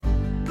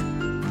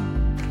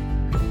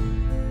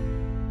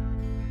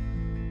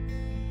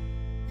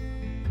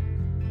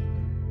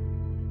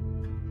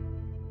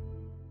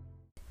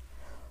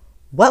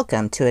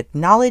Welcome to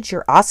Acknowledge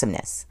Your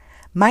Awesomeness.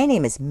 My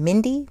name is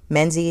Mindy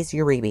Menzies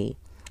Uribe,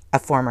 a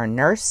former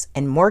nurse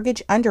and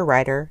mortgage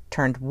underwriter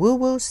turned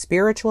woo-woo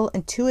spiritual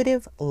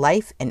intuitive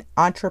life and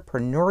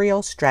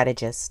entrepreneurial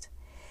strategist.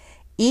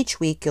 Each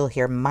week you'll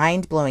hear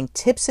mind-blowing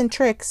tips and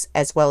tricks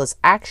as well as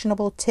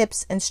actionable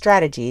tips and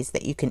strategies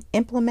that you can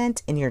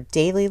implement in your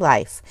daily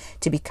life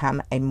to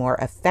become a more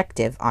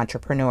effective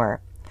entrepreneur.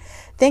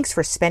 Thanks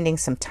for spending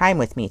some time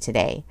with me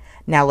today.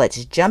 Now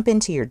let's jump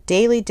into your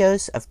daily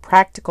dose of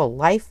practical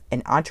life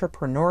and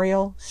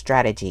entrepreneurial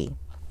strategy.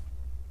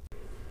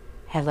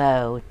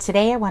 Hello,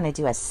 today I want to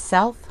do a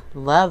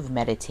self-love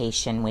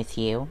meditation with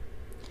you.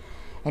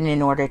 And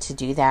in order to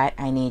do that,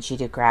 I need you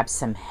to grab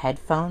some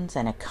headphones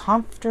and a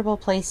comfortable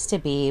place to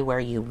be where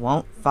you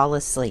won't fall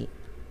asleep.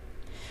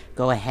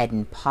 Go ahead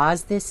and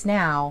pause this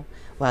now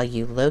while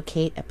you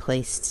locate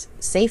a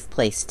safe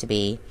place to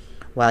be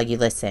while you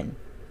listen.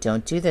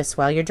 Don't do this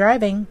while you're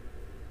driving.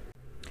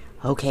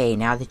 Okay,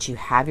 now that you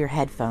have your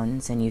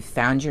headphones and you've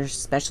found your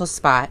special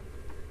spot,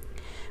 I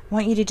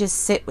want you to just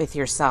sit with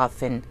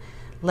yourself and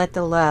let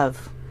the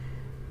love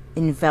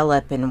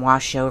envelop and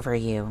wash over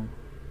you.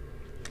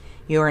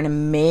 You're an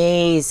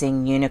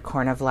amazing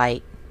unicorn of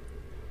light.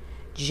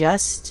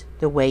 Just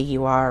the way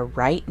you are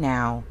right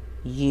now,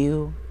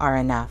 you are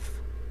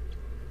enough.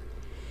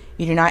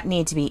 You do not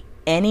need to be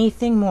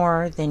anything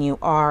more than you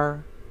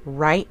are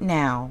right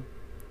now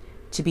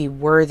to be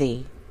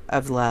worthy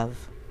of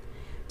love,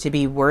 to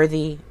be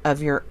worthy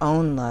of your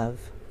own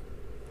love.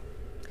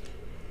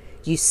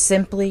 You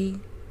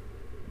simply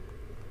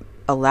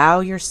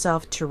allow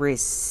yourself to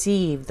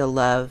receive the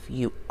love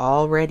you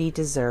already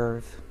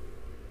deserve.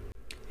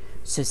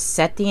 So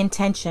set the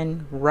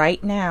intention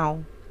right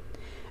now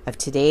of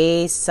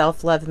today's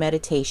self-love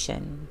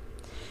meditation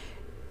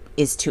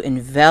is to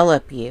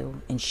envelop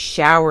you and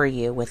shower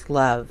you with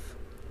love.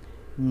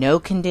 No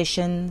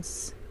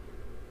conditions,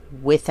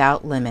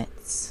 without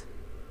limits.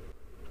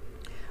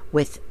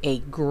 With a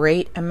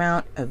great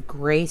amount of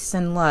grace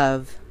and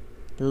love,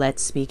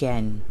 let's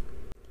begin.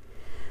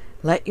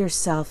 Let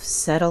yourself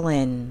settle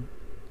in,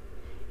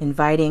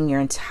 inviting your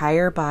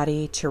entire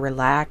body to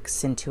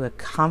relax into a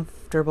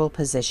comfortable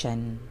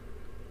position.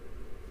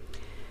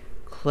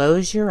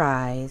 Close your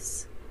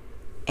eyes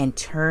and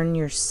turn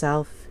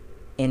yourself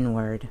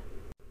inward,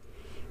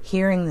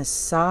 hearing the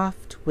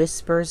soft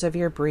whispers of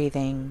your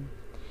breathing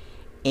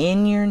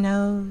in your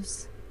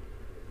nose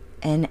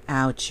and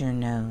out your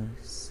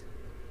nose.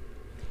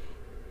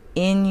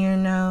 In your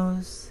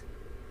nose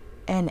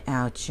and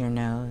out your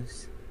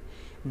nose.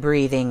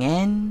 Breathing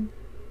in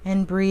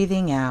and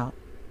breathing out.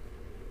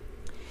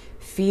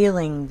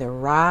 Feeling the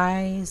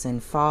rise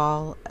and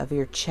fall of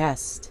your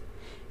chest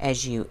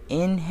as you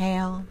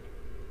inhale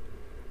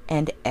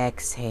and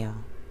exhale.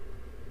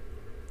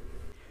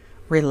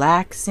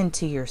 Relax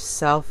into your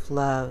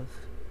self-love.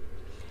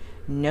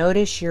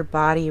 Notice your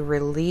body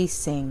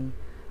releasing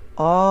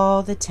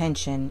all the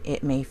tension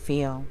it may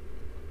feel.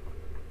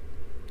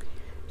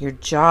 Your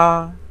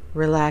jaw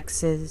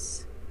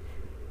relaxes,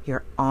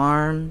 your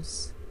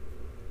arms,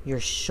 your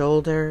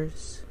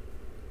shoulders,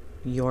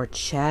 your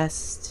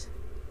chest,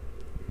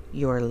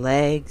 your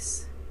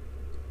legs,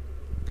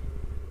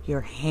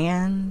 your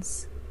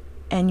hands,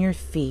 and your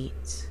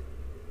feet.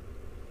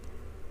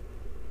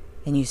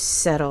 And you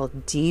settle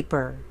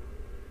deeper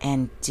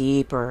and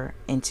deeper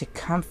into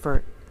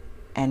comfort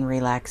and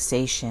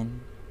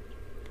relaxation.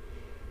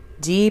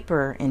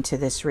 Deeper into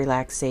this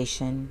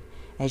relaxation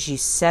as you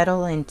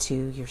settle into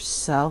your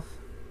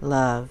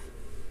self-love.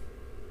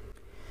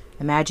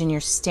 Imagine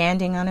you're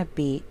standing on a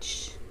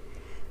beach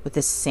with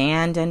the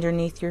sand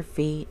underneath your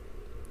feet.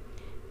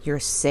 You're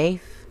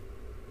safe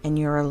and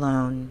you're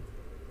alone.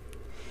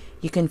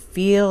 You can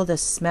feel the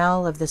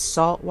smell of the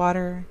salt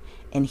water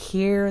and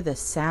hear the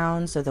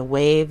sounds of the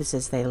waves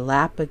as they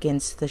lap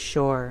against the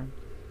shore.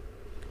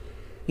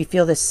 You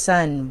feel the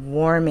sun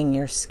warming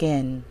your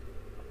skin.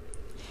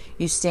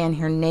 You stand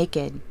here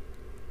naked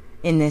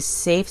in this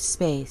safe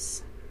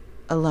space,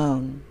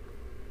 alone.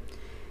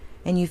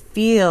 And you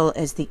feel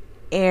as the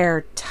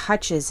air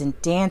touches and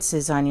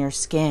dances on your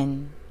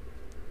skin,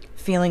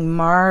 feeling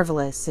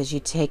marvelous as you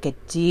take a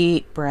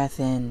deep breath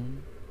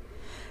in,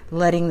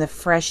 letting the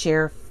fresh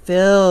air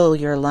fill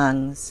your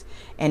lungs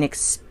and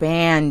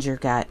expand your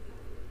gut.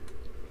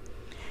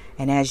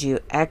 And as you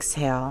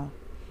exhale,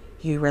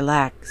 you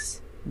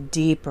relax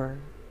deeper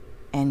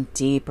and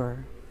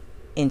deeper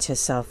into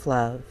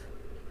self-love.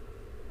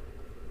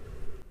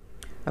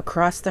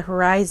 Across the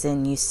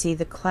horizon, you see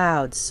the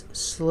clouds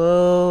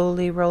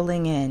slowly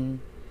rolling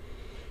in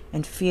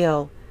and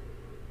feel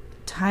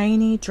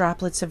tiny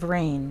droplets of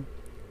rain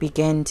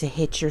begin to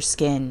hit your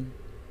skin.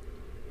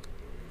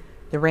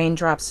 The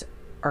raindrops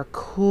are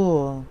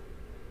cool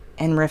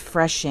and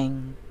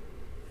refreshing.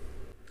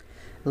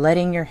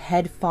 Letting your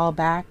head fall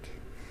back,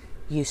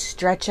 you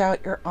stretch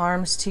out your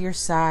arms to your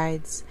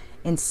sides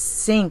and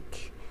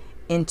sink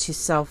into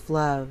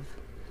self-love,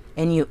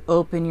 and you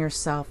open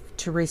yourself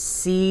to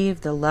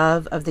receive the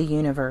love of the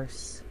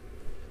universe.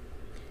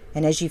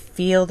 And as you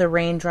feel the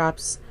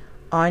raindrops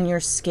on your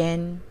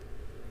skin,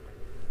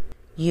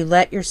 You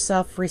let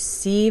yourself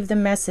receive the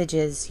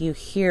messages you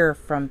hear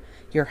from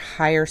your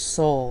higher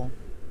soul.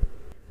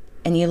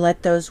 And you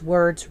let those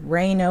words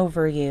reign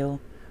over you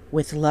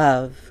with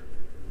love.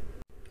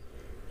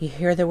 You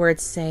hear the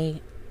words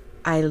say,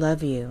 I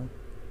love you.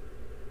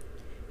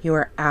 You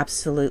are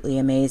absolutely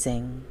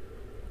amazing.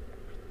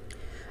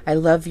 I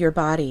love your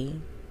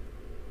body.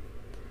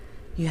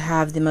 You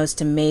have the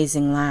most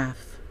amazing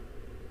laugh.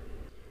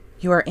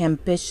 You are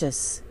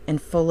ambitious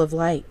and full of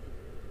light.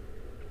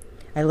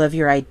 I love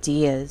your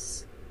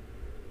ideas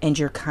and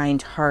your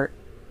kind heart.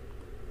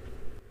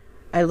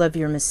 I love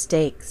your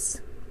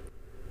mistakes.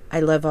 I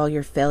love all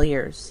your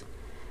failures.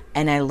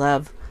 And I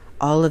love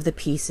all of the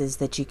pieces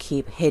that you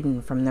keep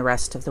hidden from the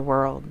rest of the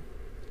world.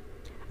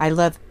 I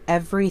love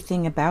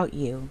everything about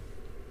you.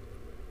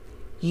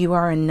 You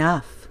are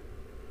enough.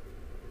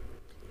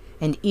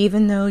 And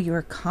even though you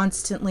are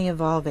constantly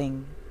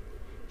evolving,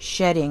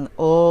 shedding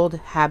old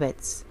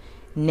habits,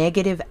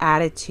 negative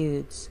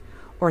attitudes,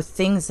 or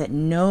things that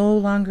no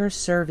longer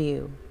serve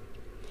you,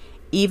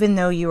 even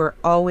though you are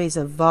always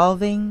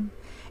evolving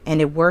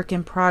and a work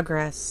in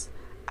progress,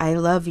 I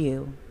love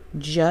you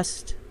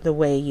just the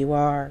way you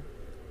are.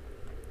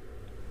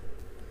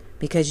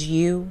 Because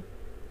you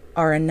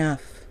are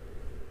enough.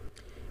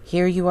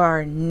 Here you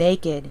are,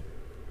 naked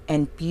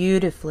and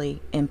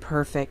beautifully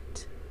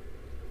imperfect,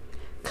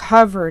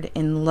 covered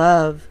in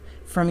love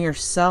from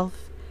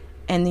yourself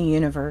and the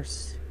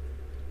universe.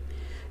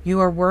 You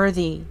are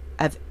worthy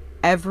of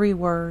every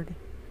word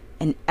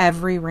and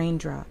every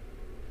raindrop,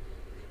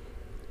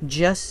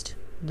 just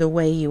the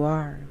way you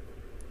are.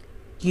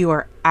 You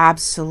are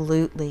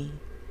absolutely,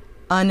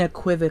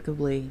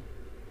 unequivocally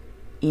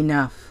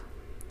enough,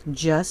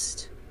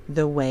 just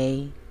the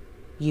way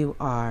you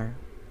are.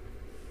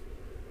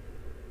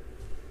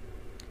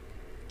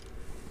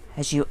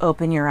 As you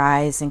open your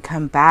eyes and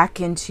come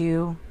back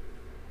into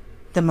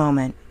the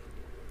moment,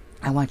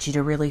 I want you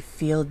to really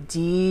feel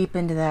deep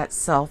into that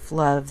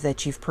self-love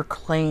that you've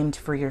proclaimed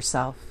for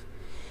yourself.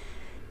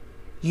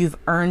 You've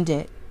earned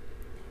it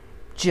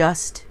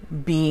just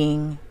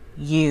being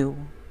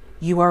you.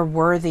 You are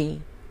worthy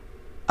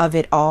of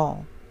it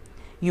all.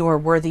 You are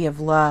worthy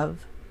of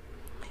love.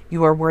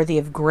 You are worthy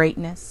of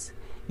greatness.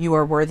 You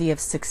are worthy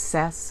of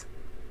success.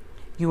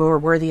 You are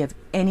worthy of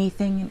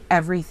anything and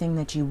everything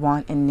that you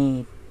want and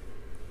need.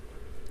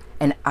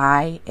 And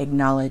I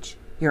acknowledge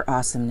your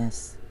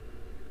awesomeness.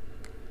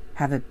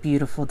 Have a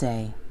beautiful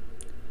day.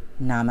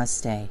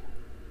 Namaste.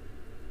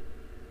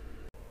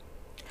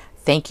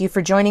 Thank you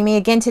for joining me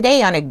again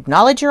today on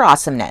Acknowledge Your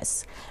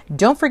Awesomeness.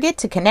 Don't forget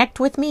to connect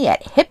with me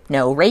at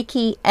Hypno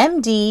Reiki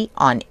MD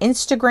on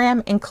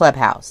Instagram and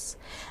Clubhouse.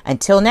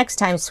 Until next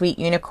time, sweet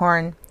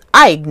unicorn,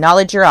 I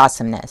acknowledge your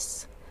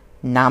awesomeness.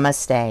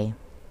 Namaste.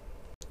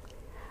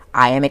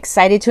 I am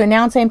excited to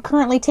announce I am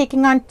currently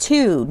taking on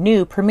 2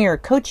 new Premier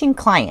Coaching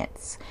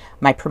clients.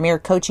 My Premier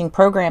Coaching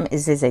program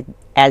is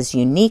as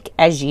unique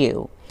as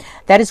you.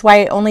 That is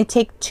why I only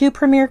take 2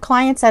 Premier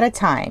clients at a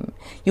time.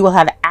 You will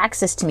have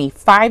access to me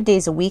 5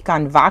 days a week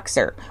on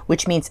Voxer,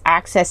 which means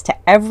access to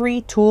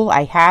every tool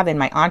I have in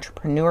my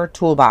entrepreneur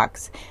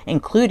toolbox,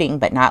 including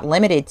but not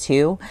limited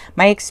to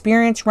my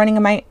experience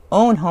running my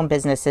own home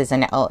businesses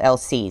and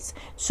LLCs,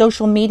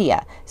 social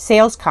media,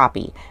 sales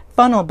copy,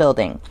 funnel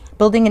building,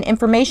 building an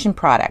information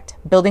product,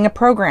 building a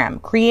program,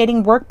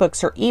 creating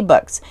workbooks or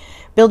ebooks,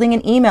 building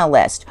an email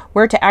list,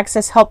 where to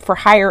access help for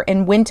hire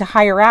and when to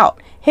hire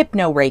out,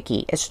 Hypno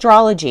Reiki,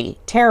 astrology,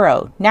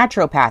 tarot,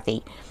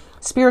 naturopathy,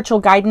 spiritual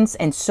guidance,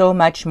 and so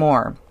much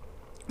more.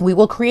 We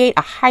will create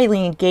a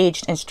highly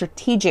engaged and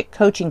strategic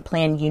coaching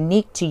plan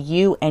unique to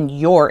you and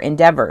your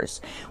endeavors.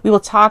 We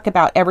will talk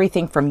about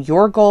everything from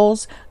your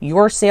goals,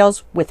 your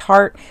sales with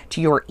heart,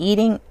 to your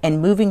eating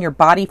and moving your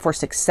body for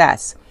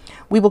success.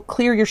 We will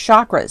clear your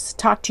chakras,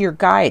 talk to your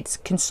guides,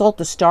 consult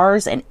the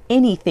stars, and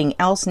anything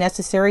else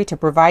necessary to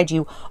provide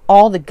you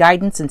all the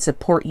guidance and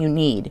support you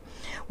need.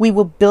 We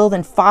will build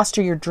and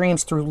foster your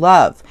dreams through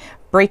love,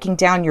 breaking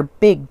down your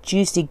big,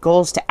 juicy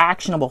goals to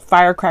actionable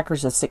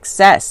firecrackers of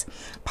success,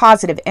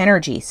 positive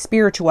energy,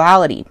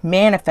 spirituality,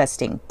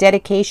 manifesting,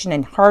 dedication,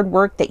 and hard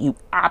work that you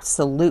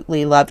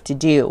absolutely love to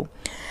do.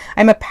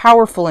 I'm a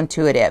powerful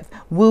intuitive,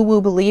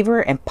 woo-woo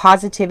believer, and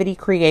positivity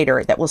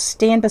creator that will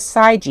stand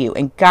beside you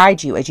and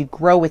guide you as you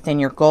grow within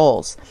your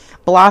goals,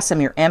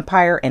 blossom your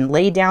empire, and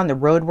lay down the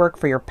roadwork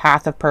for your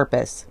path of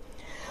purpose.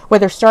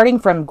 Whether starting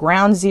from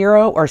ground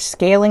zero or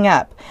scaling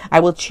up, I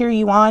will cheer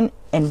you on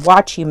and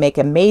watch you make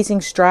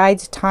amazing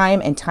strides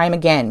time and time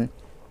again.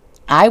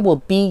 I will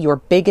be your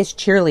biggest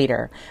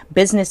cheerleader,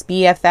 business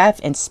BFF,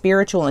 and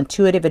spiritual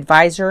intuitive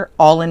advisor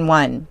all in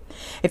one.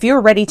 If you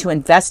are ready to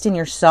invest in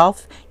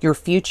yourself, your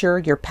future,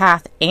 your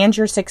path, and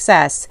your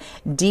success,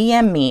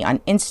 DM me on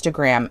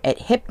Instagram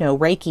at Hypno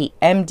Reiki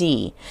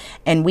MD,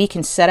 and we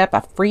can set up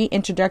a free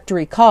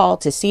introductory call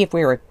to see if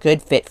we are a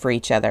good fit for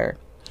each other.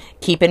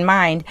 Keep in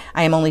mind,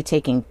 I am only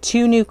taking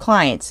 2 new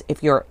clients.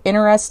 If you're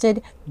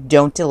interested,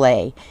 don't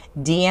delay.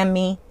 DM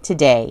me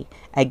today.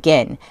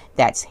 Again,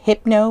 that's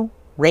Hypno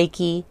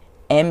Reiki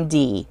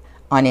MD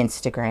on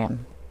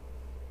Instagram.